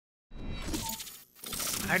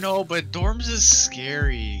I know, but dorms is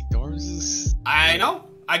scary. Dorms is... I know.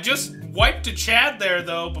 I just wiped a Chad there,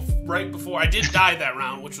 though, right before. I did die that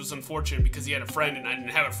round, which was unfortunate because he had a friend and I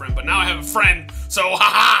didn't have a friend. But now I have a friend, so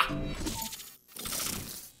haha!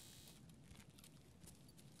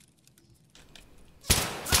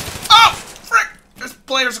 Oh, frick! There's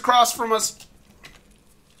players across from us.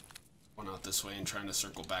 One out this way and trying to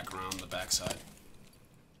circle back around the backside.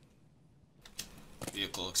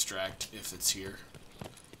 Vehicle extract, if it's here.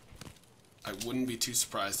 I wouldn't be too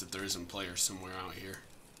surprised if there isn't players somewhere out here.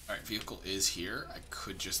 Alright, vehicle is here. I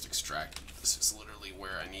could just extract. This is literally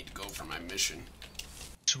where I need to go for my mission.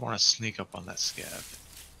 Just want to sneak up on that scav.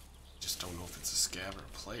 Just don't know if it's a scav or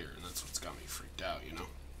a player, and that's what's got me freaked out, you know?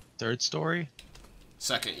 Third story?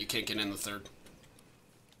 Second, you can't get in the third.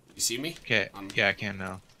 You see me? Okay, yeah, I can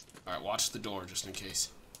now. Alright, watch the door just in case.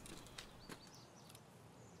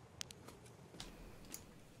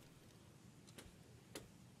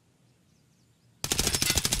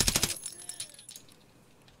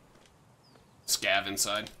 Scav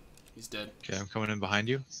inside. He's dead. Okay, I'm coming in behind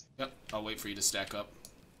you. Yep, I'll wait for you to stack up.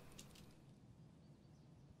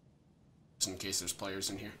 Just in case there's players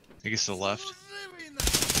in here. I guess to the left.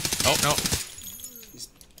 Oh, no.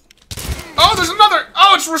 Oh, there's another!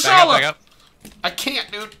 Oh, it's Reshala! Back up. I can't,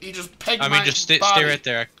 dude. He just pegged my I mean, just stay right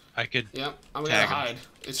there. I could. Yep, I'm gonna hide.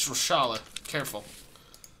 It's Reshala. Careful.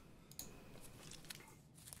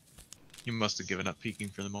 You must have given up peeking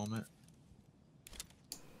for the moment.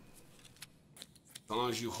 As long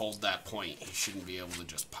as you hold that point, he shouldn't be able to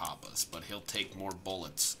just pop us. But he'll take more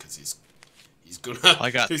bullets because he's gonna.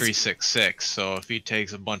 I got 366, so if he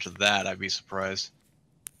takes a bunch of that, I'd be surprised.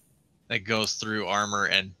 That goes through armor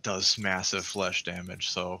and does massive flesh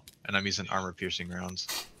damage. So, and I'm using armor-piercing rounds.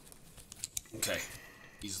 Okay,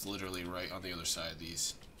 he's literally right on the other side of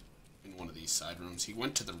these, in one of these side rooms. He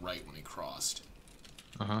went to the right when he crossed.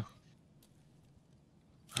 Uh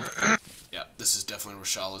huh. Yeah, this is definitely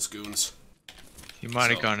Reshala's goons. He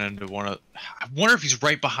might have gone into one of... I wonder if he's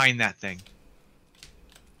right behind that thing.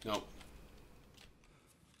 Nope.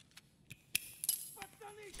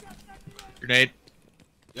 Grenade.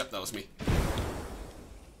 Yep, that was me.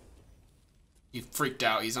 He freaked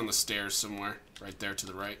out. He's on the stairs somewhere. Right there to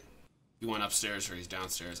the right. He went upstairs or he's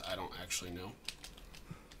downstairs. I don't actually know.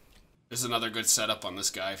 There's another good setup on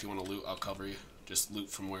this guy. If you want to loot, I'll cover you. Just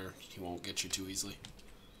loot from where he won't get you too easily.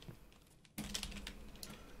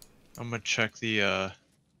 I'm gonna check the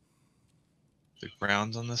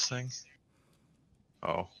grounds on this thing.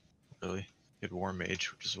 Oh, really? He had War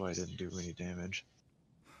Mage, which is why I didn't do any damage.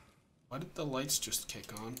 Why did the lights just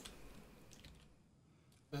kick on?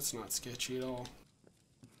 That's not sketchy at all.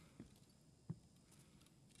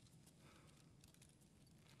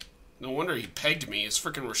 No wonder he pegged me. It's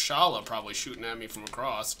freaking Reshala probably shooting at me from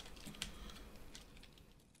across.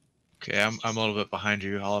 Okay, I'm a little bit behind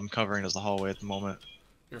you. All I'm covering is the hallway at the moment.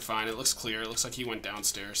 You're fine. It looks clear. It looks like he went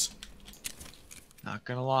downstairs. Not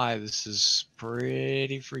gonna lie, this is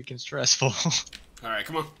pretty freaking stressful. Alright,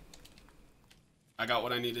 come on. I got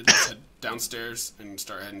what I needed. Let's head downstairs and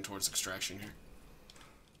start heading towards extraction here.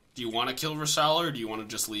 Do you want to kill Reshala or do you want to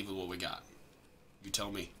just leave with what we got? You tell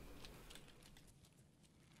me.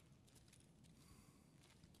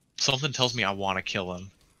 Something tells me I want to kill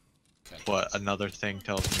him. Okay. But another thing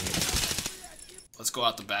tells me... Let's go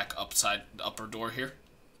out the back upper door here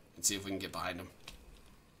and see if we can get behind him.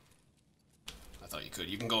 I thought you could.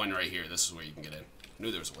 You can go in right here. This is where you can get in. I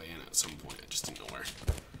knew there was a way in at some point. I just didn't know where.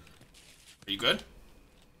 Are you good?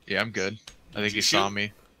 Yeah, I'm good. I think he saw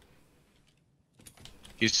me.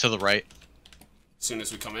 He's to the right. As soon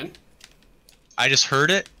as we come in? I just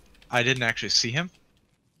heard it. I didn't actually see him.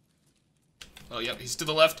 Oh, yep. He's to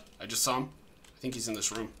the left. I just saw him. I think he's in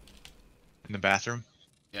this room. In the bathroom?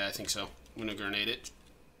 Yeah, I think so. I'm gonna grenade it.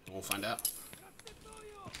 And we'll find out.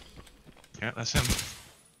 Yeah, that's him.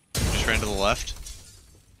 Just ran to the left.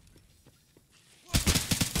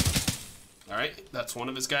 Alright, that's one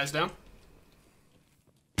of his guys down.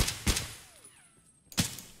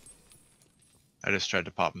 I just tried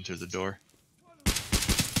to pop him through the door.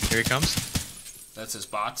 Here he comes. That's his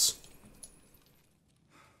bots.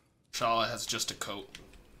 Reshala has just a coat.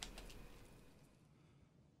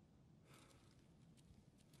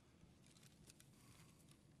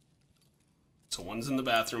 So one's in the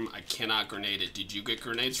bathroom. I cannot grenade it. Did you get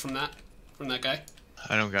grenades from that guy?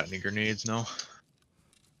 I don't got any grenades, no.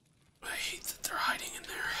 I hate that they're hiding in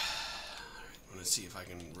there. Alright, I'm gonna see if I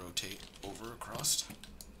can rotate over across.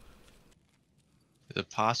 Is it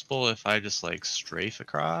possible if I just like strafe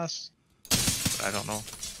across? I don't know.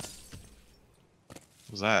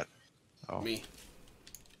 What was that? Oh. Me.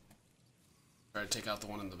 Try to take out the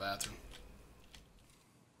one in the bathroom.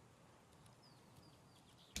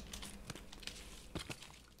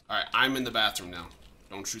 Alright, I'm in the bathroom now.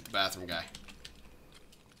 Don't shoot the bathroom guy.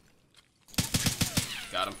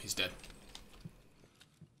 Got him. He's dead.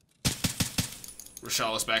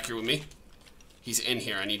 Reshala's back here with me. He's in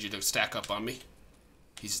here. I need you to stack up on me.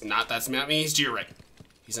 He's not. That's not me. He's to your right.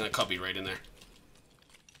 He's in a cubby right in there.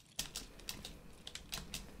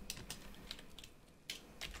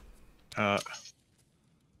 Alright,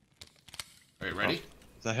 ready?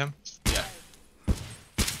 Is that him? Yeah.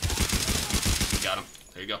 Got him.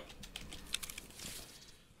 There you go.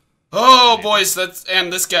 Oh, boys,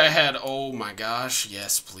 and this guy had, oh my gosh,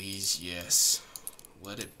 yes, please, yes.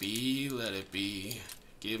 Let it be, let it be.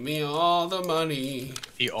 Give me all the money.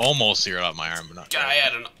 He almost zeroed out my arm, but not. Guy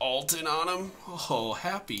had an Alton on him. Oh,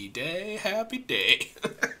 happy day, happy day.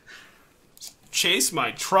 Chase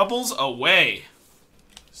my troubles away.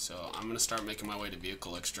 So I'm gonna start making my way to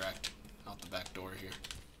vehicle extract out the back door here.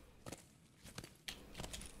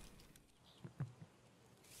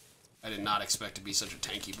 I did not expect to be such a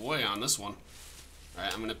tanky boy on this one.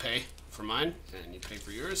 Alright, I'm gonna pay for mine, and you pay for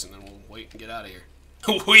yours, and then we'll wait and get out of here.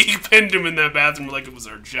 We pinned him in that bathroom like it was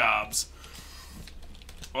our jobs.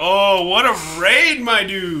 Oh, what a raid, my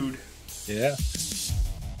dude! Yeah.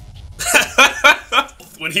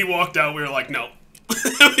 When he walked out, we were like, no.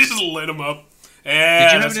 We just lit him up.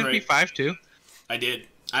 Yeah, did you have an MP5 too? I did.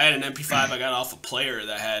 I had an MP5 I got off a player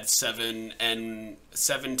that had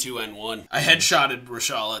 7.2N1. I headshotted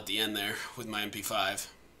Reshala at the end there with my MP5.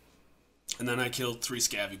 And then I killed 3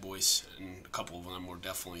 scabby boys, and a couple of them were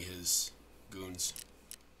definitely his goons.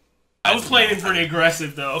 I was playing pretty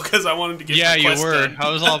aggressive though, because I wanted to get yeah, the quest you were. done. I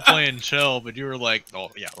was all playing chill, but you were like, "Oh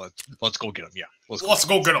yeah, let's go get him." Yeah, let's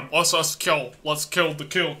go get him. Let's kill. Let's kill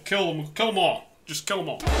them all. Just kill them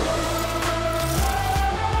all.